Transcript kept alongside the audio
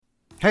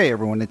Hey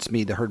everyone, it's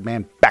me, the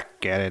Herdman,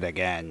 back at it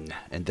again.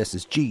 And this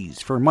is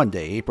G's for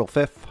Monday, April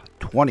 5th,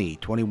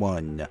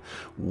 2021.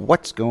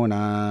 What's going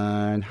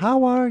on?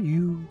 How are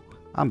you?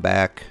 I'm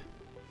back.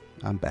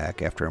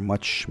 After a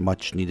much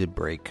needed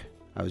break.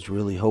 I was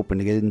really hoping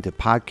to get into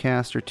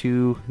podcast or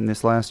two in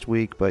this last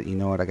week, but you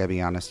know what, I gotta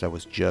be honest, I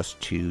was just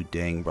too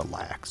dang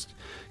relaxed.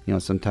 You know,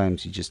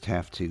 sometimes you just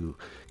have to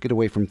get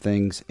away from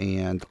things,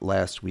 and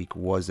last week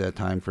was that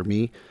time for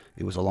me.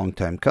 It was a long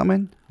time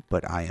coming,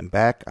 but I am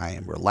back, I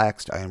am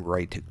relaxed, I am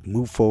ready to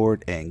move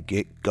forward and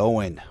get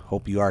going.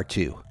 Hope you are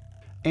too.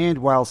 And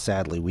while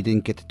sadly we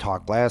didn't get to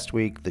talk last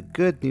week, the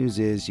good news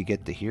is you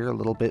get to hear a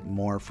little bit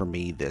more from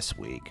me this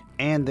week.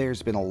 And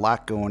there's been a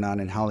lot going on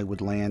in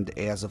Hollywoodland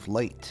as of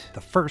late.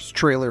 The first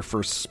trailer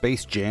for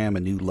Space Jam: A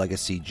New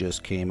Legacy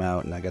just came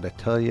out, and I gotta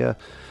tell you,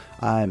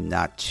 I'm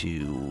not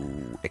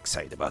too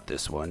excited about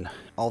this one.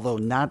 Although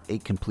not a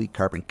complete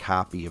carbon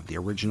copy of the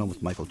original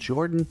with Michael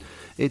Jordan,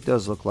 it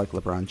does look like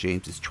LeBron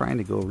James is trying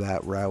to go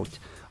that route,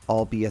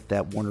 albeit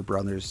that Warner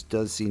Brothers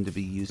does seem to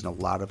be using a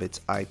lot of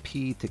its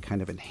IP to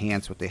kind of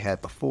enhance what they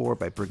had before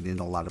by bringing in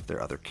a lot of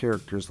their other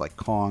characters like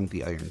Kong,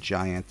 the Iron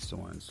Giant,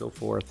 so on and so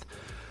forth.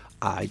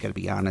 I gotta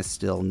be honest,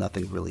 still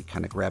nothing really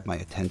kind of grabbed my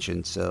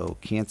attention, so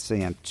can't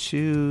say I'm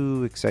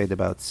too excited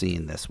about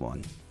seeing this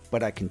one.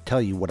 But I can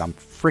tell you what I'm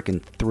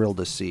freaking thrilled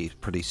to see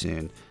pretty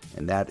soon,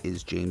 and that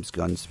is James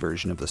Gunn's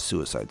version of the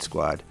Suicide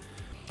Squad.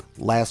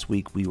 Last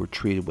week we were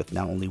treated with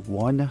not only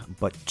one,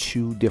 but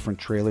two different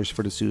trailers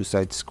for the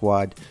Suicide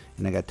Squad,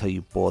 and I gotta tell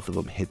you, both of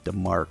them hit the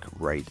mark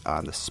right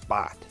on the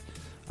spot.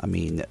 I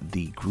mean,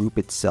 the group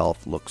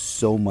itself looks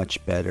so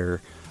much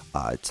better.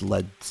 It's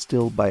led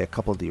still by a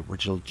couple of the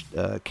original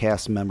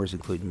cast members,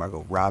 including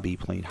Margot Robbie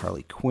playing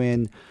Harley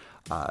Quinn.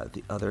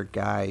 The other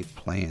guy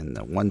playing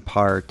the one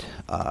part,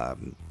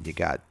 you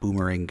got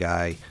Boomerang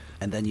Guy,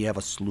 and then you have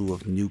a slew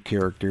of new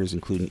characters,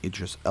 including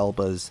Idris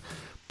Elba's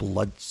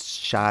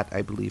Bloodshot,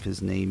 I believe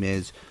his name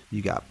is.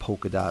 You got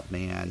Polka Dot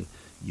Man,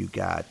 you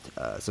got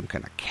some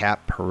kind of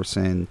cat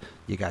person,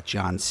 you got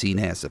John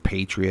Cena as a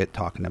Patriot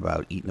talking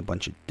about eating a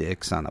bunch of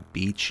dicks on a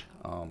beach.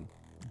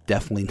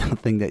 Definitely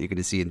nothing that you're going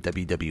to see in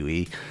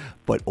WWE,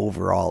 but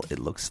overall it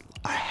looks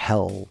a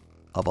hell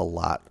of a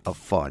lot of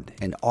fun,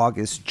 and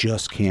August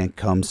just can't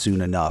come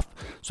soon enough.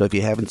 So if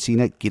you haven't seen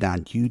it, get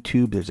on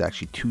YouTube. There's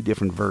actually two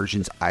different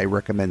versions. I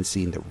recommend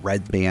seeing the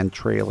Red Band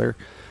trailer,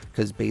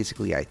 because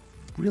basically I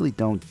really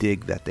don't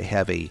dig that they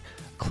have a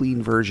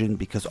clean version,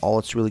 because all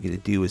it's really going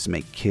to do is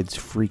make kids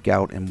freak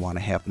out and want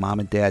to have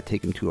mom and dad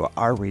take them to a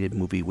R-rated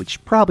movie,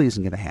 which probably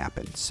isn't going to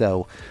happen.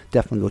 So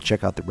definitely go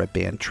check out the Red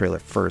Band trailer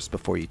first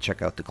before you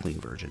check out the clean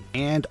version.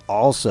 And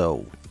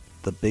also,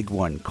 the big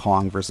one,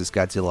 Kong vs.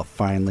 Godzilla,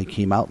 finally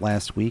came out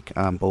last week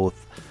on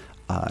both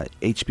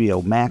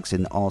HBO Max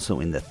and also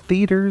in the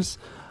theaters.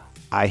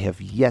 I have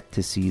yet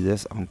to see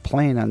this. I'm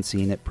planning on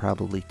seeing it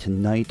probably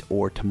tonight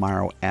or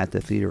tomorrow at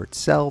the theater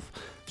itself.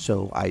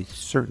 So I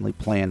certainly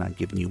plan on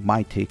giving you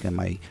my take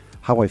on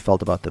how I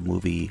felt about the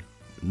movie,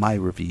 my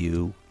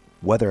review,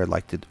 whether I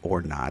liked it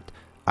or not.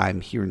 I'm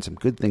hearing some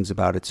good things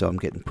about it, so I'm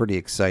getting pretty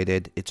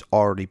excited. It's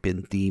already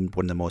been deemed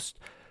one of the most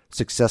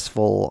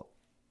successful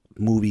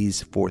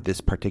movies for this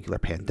particular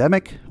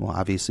pandemic. Well,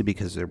 obviously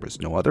because there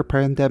was no other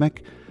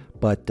pandemic,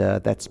 but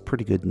that's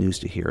pretty good news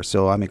to hear.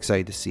 So I'm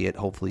excited to see it.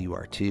 Hopefully you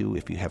are too,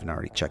 if you haven't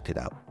already checked it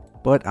out.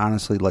 But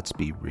honestly, let's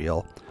be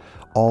real.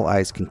 All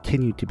eyes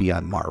continue to be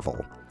on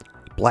Marvel.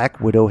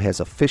 Black Widow has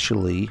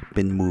officially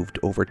been moved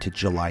over to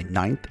July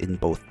 9th in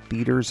both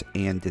theaters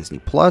and Disney+.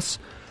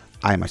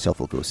 I myself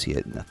will go see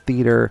it in the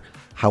theater.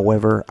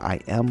 However,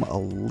 I am a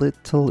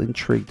little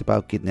intrigued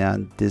about getting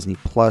on Disney+.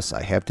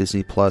 I have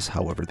Disney+,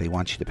 however, they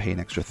want you to pay an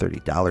extra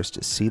 $30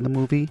 to see the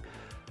movie.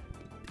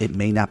 It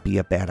may not be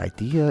a bad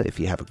idea if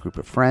you have a group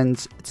of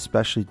friends,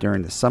 especially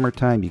during the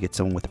summertime. You get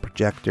someone with a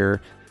projector,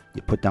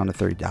 you put down the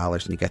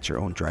 $30 and you get your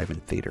own drive-in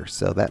theater,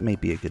 so that may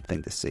be a good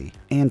thing to see.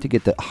 And to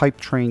get the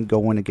hype train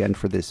going again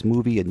for this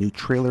movie, a new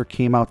trailer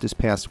came out this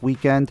past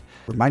weekend,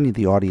 reminding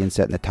the audience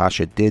that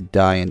Natasha did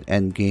die in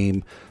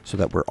Endgame, so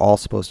that we're all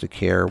supposed to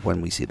care when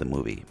we see the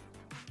movie.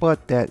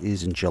 But that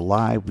is in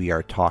July. We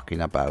are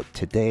talking about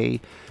today,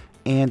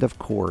 and of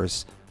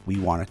course, we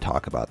want to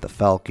talk about the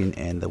Falcon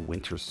and the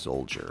Winter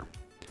Soldier.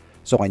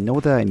 So I know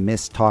that I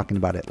missed talking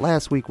about it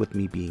last week with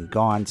me being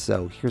gone,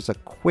 so here's a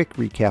quick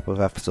recap of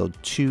episode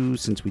 2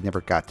 since we never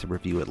got to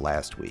review it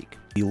last week.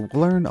 You'll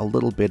learn a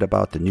little bit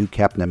about the new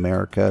Captain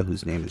America,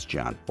 whose name is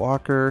John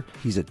Walker.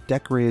 He's a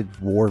decorated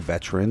war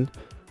veteran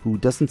who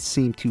doesn't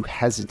seem too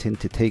hesitant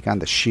to take on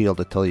the shield,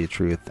 to tell you the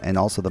truth, and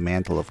also the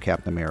mantle of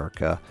Captain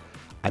America.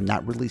 I'm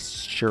not really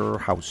sure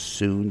how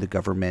soon the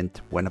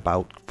government went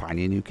about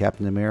finding a new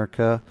Captain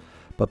America,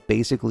 but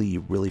basically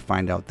you really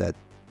find out that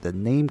the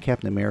name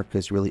Captain America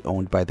is really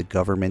owned by the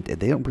government,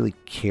 and they don't really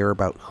care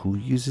about who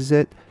uses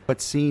it.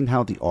 But seeing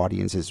how the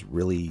audience has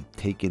really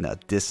taken a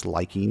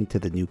disliking to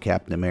the new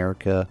Captain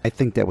America, I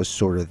think that was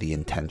sort of the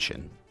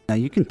intention. Now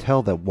you can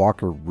tell that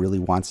Walker really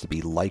wants to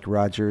be like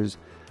Rogers.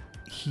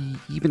 He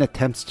even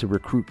attempts to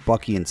recruit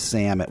Bucky and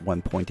Sam at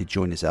one point to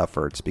join his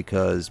efforts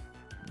because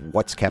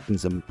what's Captain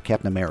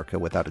America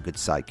without a good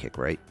sidekick,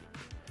 right?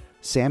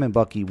 Sam and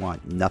Bucky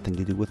want nothing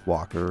to do with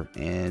Walker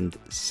and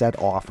set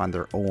off on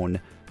their own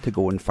to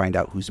go and find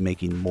out who's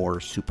making more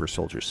super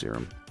soldier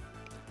serum.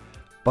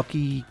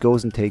 Bucky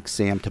goes and takes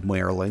Sam to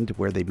Maryland,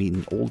 where they meet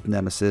an old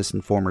nemesis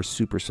and former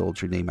super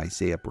soldier named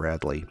Isaiah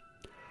Bradley.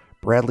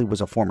 Bradley was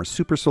a former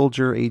super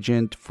soldier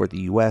agent for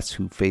the U.S.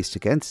 who faced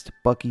against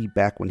Bucky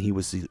back when he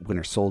was the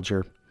Winter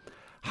Soldier.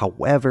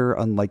 However,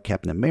 unlike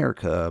Captain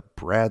America,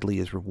 Bradley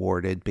is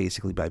rewarded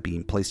basically by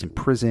being placed in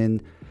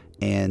prison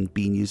and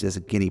being used as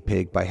a guinea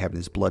pig by having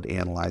his blood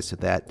analyzed so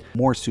that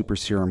more super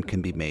serum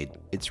can be made.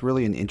 It's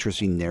really an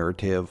interesting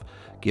narrative,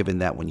 given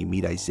that when you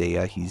meet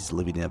Isaiah, he's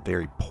living in a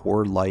very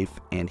poor life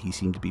and he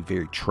seemed to be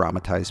very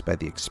traumatized by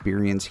the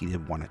experience. He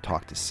didn't want to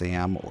talk to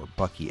Sam or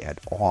Bucky at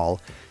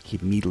all. He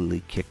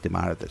immediately kicked him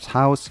out of his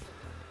house.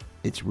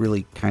 It's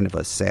really kind of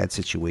a sad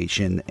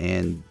situation,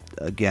 and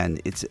again,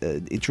 it's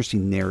an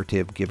interesting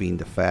narrative given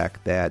the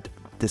fact that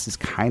this is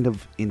kind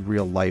of in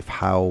real life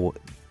how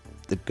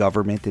the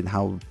government and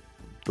how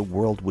the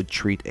world would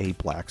treat a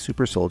black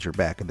super soldier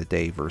back in the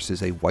day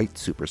versus a white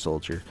super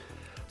soldier.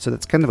 So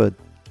that's kind of a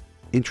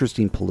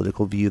interesting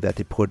political view that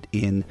they put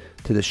in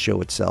to the show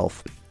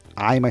itself.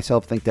 I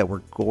myself think that we're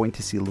going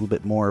to see a little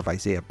bit more of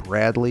Isaiah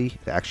Bradley.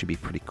 It'd actually be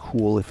pretty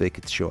cool if they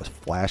could show a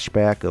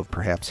flashback of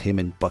perhaps him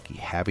and Bucky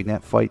having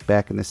that fight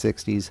back in the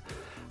 60s.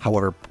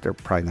 However, they're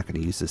probably not going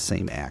to use the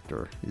same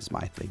actor, is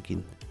my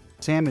thinking.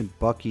 Sam and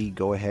Bucky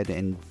go ahead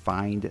and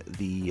find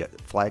the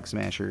Flag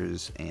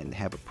Smashers and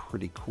have a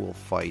pretty cool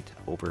fight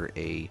over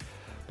a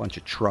bunch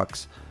of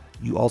trucks.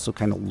 You also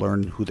kind of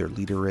learn who their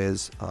leader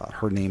is.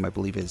 Her name, I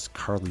believe, is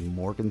Carly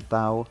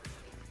Morgenthau.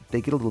 They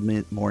get a little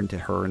bit more into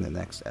her in the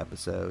next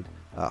episode.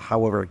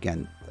 However,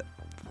 again,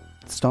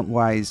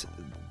 stunt-wise,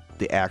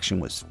 the action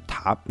was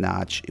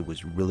top-notch. It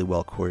was really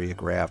well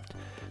choreographed,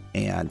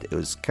 and it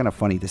was kind of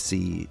funny to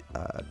see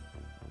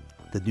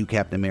the new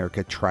Captain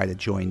America try to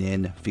join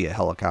in via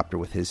helicopter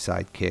with his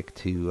sidekick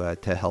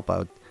to help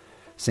out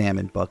Sam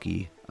and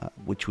Bucky,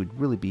 which would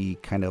really be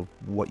kind of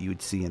what you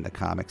would see in the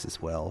comics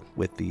as well,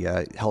 with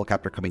the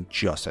helicopter coming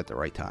just at the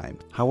right time.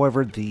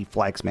 However, the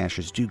Flag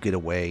Smashers do get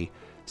away.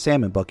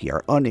 Sam and Bucky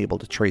are unable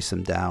to trace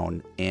them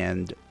down,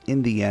 and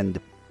in the end,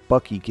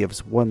 Bucky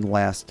gives one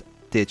last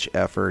ditch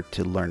effort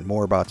to learn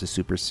more about the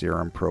Super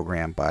Serum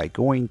program by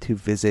going to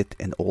visit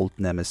an old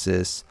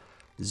nemesis,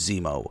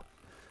 Zemo.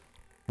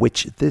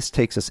 Which this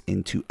takes us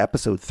into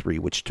episode 3,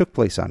 which took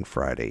place on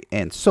Friday,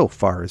 and so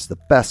far is the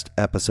best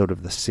episode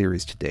of the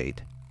series to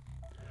date.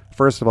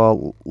 First of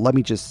all, let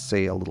me just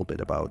say a little bit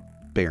about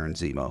Baron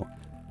Zemo.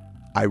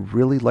 I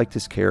really liked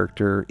his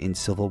character in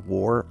Civil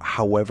War,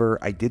 however,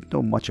 I didn't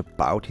know much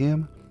about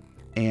him,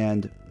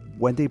 and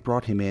when they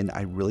brought him in,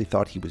 I really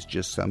thought he was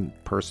just some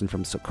person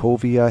from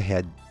Sokovia,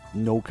 had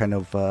no kind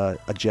of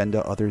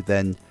agenda other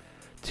than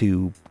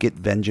to get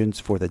vengeance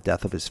for the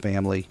death of his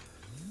family.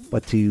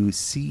 But to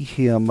see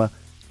him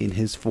in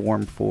his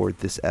form for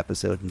this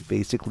episode and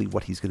basically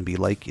what he's going to be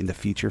like in the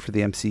future for the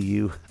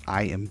MCU,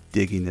 I am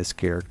digging this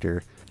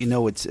character. You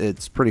know,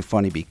 it's pretty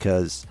funny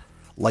because,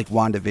 like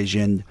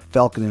WandaVision,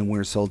 Falcon and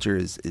Winter Soldier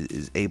is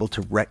able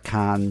to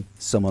retcon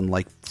someone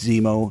like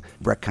Zemo,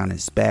 retcon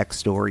his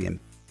backstory, and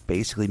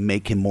basically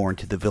make him more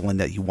into the villain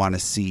that you want to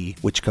see,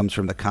 which comes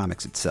from the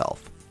comics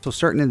itself. So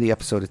starting in the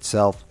episode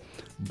itself,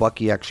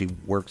 Bucky actually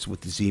works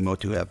with Zemo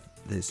to have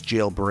this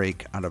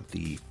jailbreak out of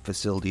the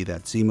facility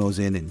that Zemo's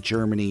in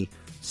Germany.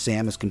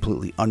 Sam is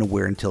completely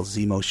unaware until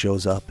Zemo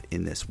shows up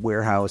in this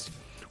warehouse,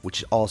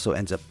 which also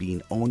ends up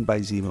being owned by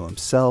Zemo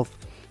himself.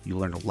 You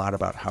learn a lot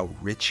about how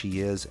rich he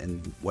is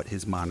and what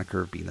his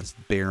moniker of being a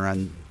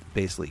Baron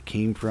basically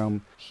came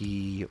from.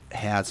 He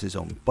has his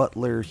own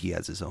butler, he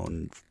has his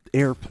own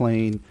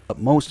airplane, but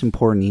most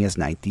important, he has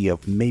an idea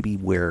of maybe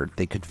where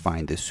they could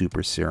find this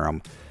super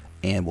serum,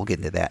 and we'll get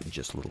into that in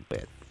just a little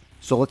bit.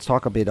 So let's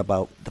talk a bit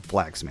about the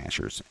Flag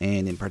Smashers,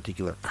 and in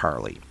particular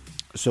Carly.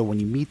 So when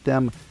you meet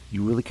them,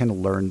 you really kind of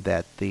learn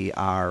that they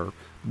are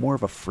more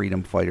of a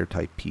freedom fighter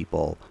type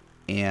people,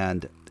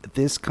 and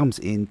this comes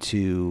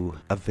into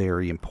a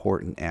very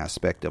important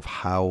aspect of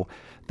how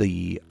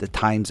the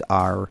times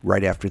are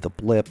right after the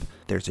blip.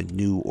 There's a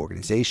new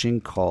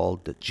organization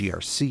called the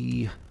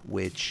GRC,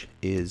 which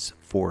is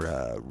for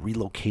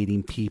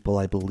relocating people,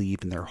 I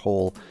believe, and their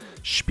whole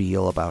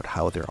spiel about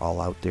how they're all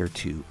out there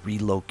to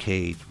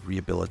relocate,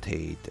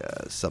 rehabilitate,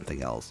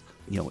 something else.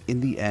 You know,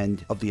 in the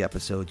end of the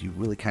episode, you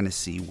really kind of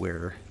see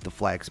where the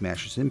Flag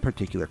Smashers, in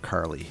particular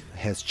Carly,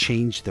 has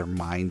changed their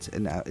minds,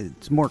 and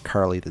it's more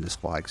Carly than the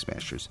Flag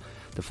Smashers.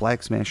 The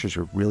Flag Smashers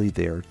are really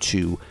there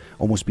to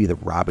almost be the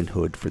Robin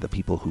Hood for the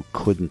people who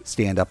couldn't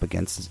stand up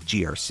against the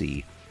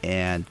GRC.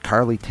 And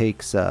Carly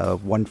takes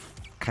one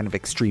kind of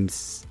extreme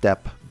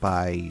step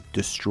by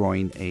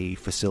destroying a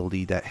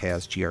facility that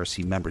has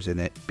GRC members in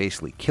it,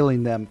 basically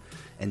killing them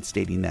and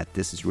stating that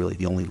this is really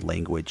the only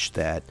language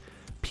that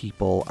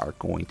people are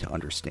going to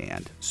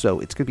understand.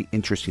 So it's going to be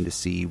interesting to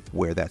see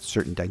where that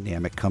certain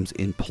dynamic comes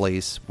in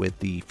place with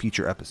the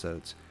future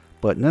episodes.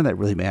 But none of that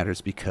really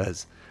matters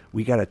because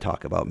we got to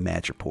talk about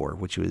Madripoor,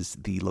 which was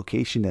the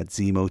location that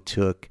Zemo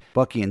took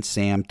Bucky and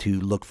Sam to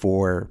look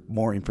for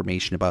more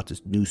information about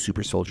this new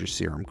super soldier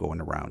serum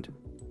going around.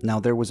 Now,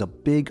 there was a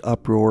big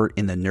uproar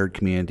in the nerd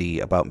community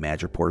about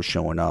Madripoor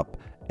showing up,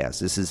 as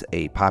this is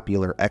a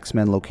popular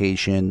X-Men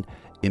location,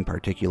 in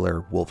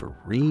particular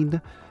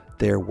Wolverine.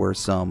 There were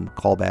some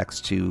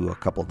callbacks to a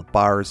couple of the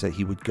bars that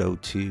he would go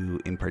to,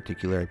 in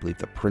particular, I believe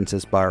the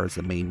Princess Bar is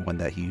the main one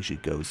that he usually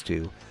goes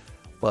to.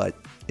 But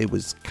it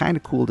was kind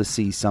of cool to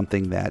see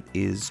something that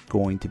is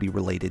going to be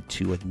related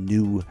to a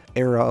new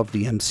era of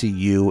the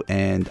MCU,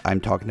 and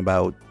I'm talking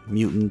about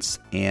mutants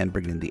and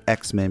bringing in the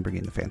X-Men, bringing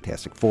in the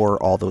Fantastic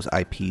Four, all those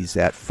IPs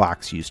that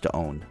Fox used to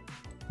own.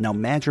 Now,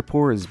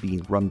 Madripoor is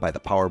being run by the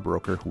Power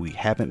Broker, who we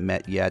haven't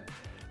met yet.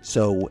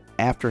 So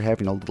after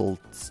having a little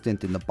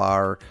stint in the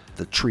bar,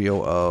 the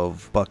trio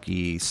of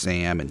Bucky,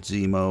 Sam, and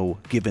Zemo,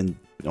 given,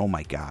 oh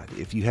my god,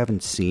 if you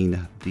haven't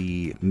seen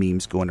the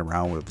memes going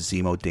around with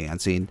Zemo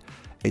dancing,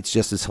 it's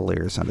just as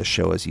hilarious on the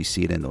show as you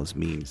see it in those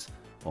memes.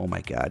 Oh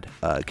my god.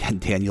 Again,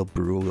 Daniel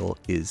Bruhl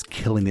is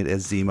killing it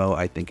as Zemo.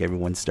 I think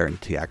everyone's starting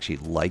to actually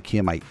like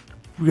him. I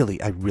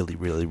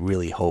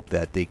really hope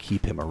that they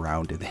keep him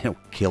around and they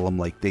don't kill him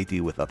like they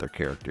do with other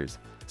characters.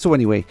 So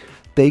anyway,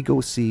 they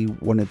go see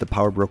one of the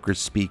Power Broker's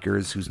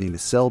speakers, whose name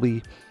is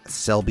Selby.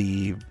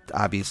 Selby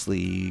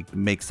obviously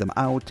makes them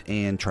out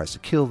and tries to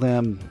kill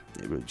them.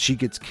 She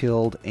gets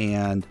killed,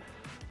 and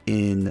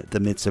in the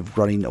midst of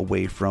running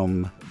away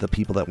from the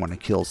people that want to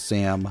kill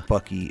Sam,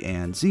 Bucky,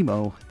 and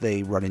Zemo,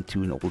 they run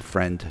into an old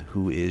friend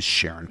who is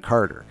Sharon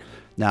Carter.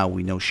 Now,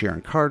 we know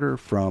Sharon Carter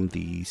from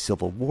the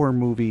Civil War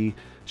movie.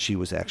 She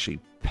was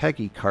actually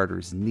Peggy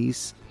Carter's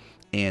niece,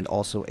 and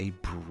also a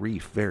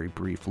very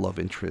brief love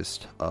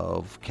interest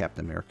of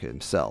Captain America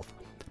himself.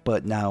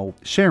 But now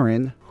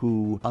Sharon,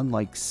 who,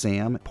 unlike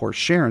Sam, poor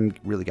Sharon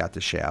really got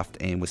the shaft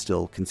and was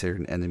still considered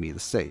an enemy of the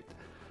state.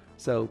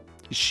 So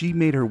she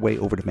made her way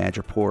over to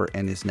Madripoor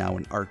and is now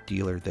an art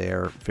dealer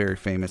there, very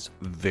famous,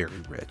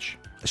 very rich.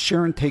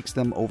 Sharon takes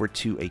them over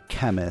to a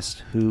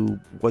chemist who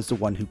was the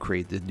one who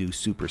created the new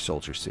super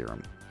soldier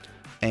serum.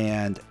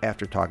 And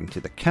after talking to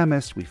the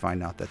chemist, we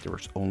find out that there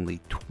was only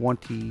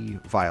 20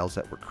 vials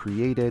that were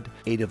created.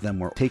 8 of them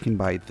were taken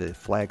by the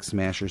Flag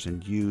Smashers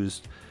and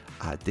used.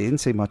 They didn't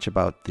say much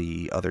about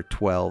the other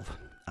 12.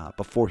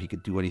 Before he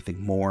could do anything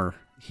more,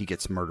 he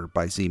gets murdered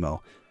by Zemo.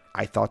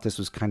 I thought this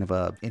was kind of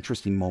an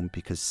interesting moment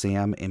because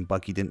Sam and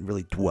Bucky didn't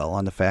really dwell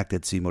on the fact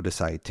that Zemo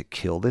decided to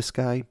kill this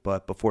guy.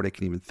 But before they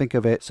can even think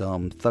of it,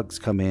 some thugs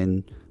come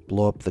in,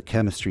 blow up the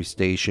chemistry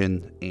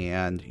station,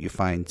 and you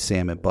find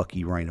Sam and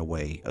Bucky running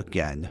away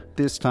again.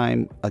 This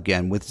time,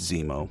 again, with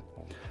Zemo.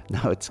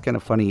 Now, it's kind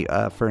of funny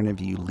for any of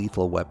you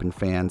Lethal Weapon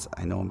fans.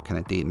 I know I'm kind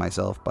of dating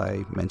myself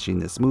by mentioning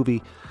this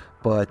movie,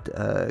 but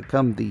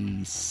come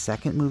the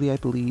second movie, I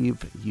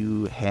believe,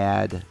 you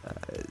had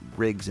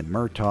Riggs and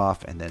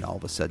Murtaugh, and then all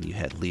of a sudden you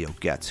had Leo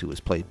Getz, who was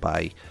played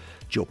by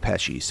Joe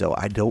Pesci. So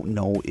I don't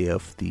know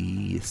if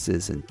this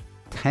is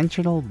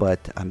intentional,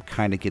 but I'm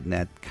kind of getting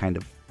that kind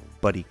of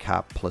Buddy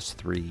Cop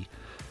 +3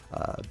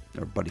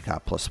 or Buddy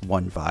Cop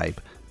 +1 vibe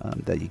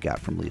that you got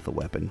from Lethal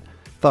Weapon.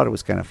 Thought it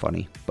was kind of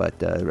funny, but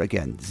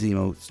again,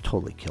 Zemo's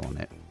totally killing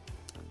it.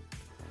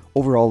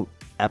 Overall,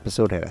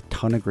 episode had a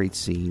ton of great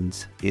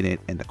scenes in it,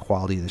 and the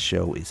quality of the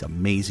show is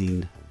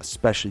amazing,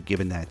 especially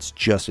given that it's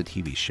just a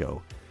TV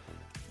show.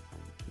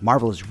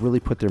 Marvel has really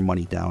put their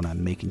money down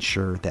on making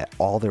sure that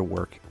all their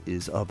work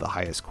is of the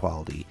highest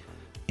quality,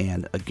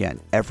 and again,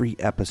 every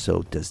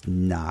episode does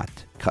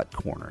not cut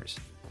corners.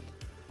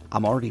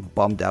 I'm already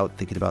bummed out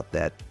thinking about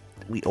that.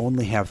 We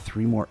only have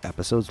 3 more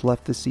episodes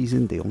left this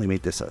season. They only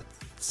made this a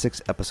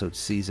 6-episode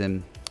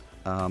season,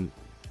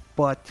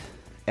 but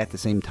at the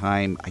same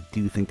time, I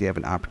do think they have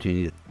an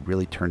opportunity to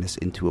really turn this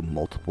into a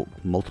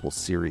multiple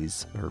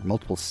series or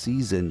multiple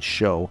season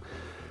show.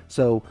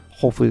 So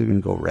hopefully they're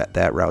going to go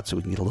that route so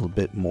we can get a little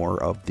bit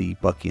more of the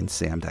Bucky and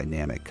Sam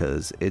dynamic,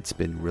 because it's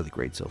been really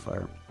great so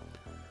far.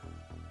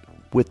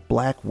 With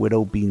Black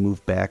Widow being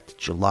moved back to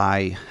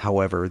July,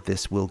 however,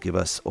 this will give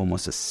us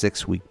almost a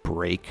 6-week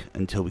break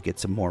until we get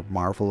some more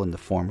Marvel in the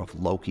form of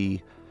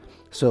Loki.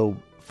 So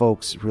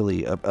folks,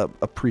 really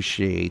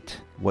appreciate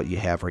what you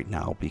have right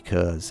now,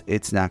 because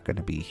it's not going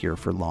to be here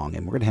for long,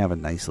 and we're going to have a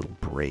nice little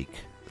break.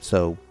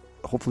 So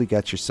hopefully you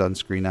got your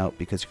sunscreen out,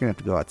 because you're going to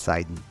have to go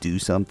outside and do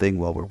something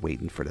while we're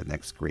waiting for the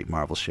next great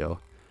Marvel show.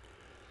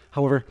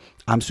 However,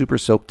 I'm super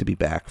stoked to be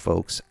back,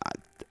 folks.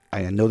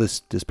 I know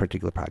this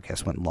particular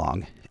podcast went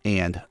long,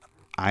 and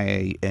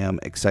I am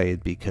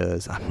excited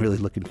because I'm really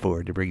looking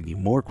forward to bringing you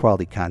more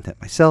quality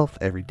content myself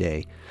every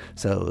day.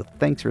 So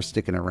thanks for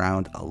sticking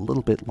around a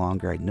little bit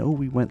longer. I know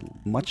we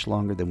went much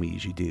longer than we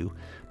usually do,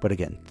 but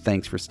again,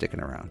 thanks for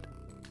sticking around.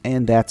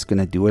 And that's going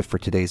to do it for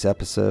today's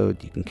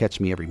episode. You can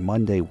catch me every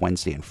Monday,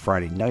 Wednesday, and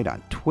Friday night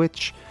on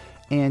Twitch.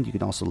 And you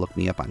can also look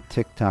me up on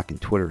TikTok and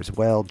Twitter as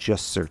well.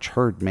 Just search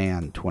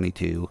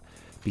Herdman22.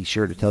 Be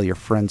sure to tell your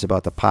friends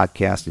about the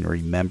podcast, and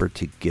remember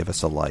to give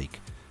us a like.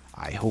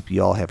 I hope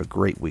you all have a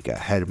great week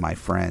ahead, my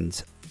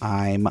friends.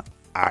 I'm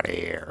out of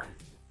here.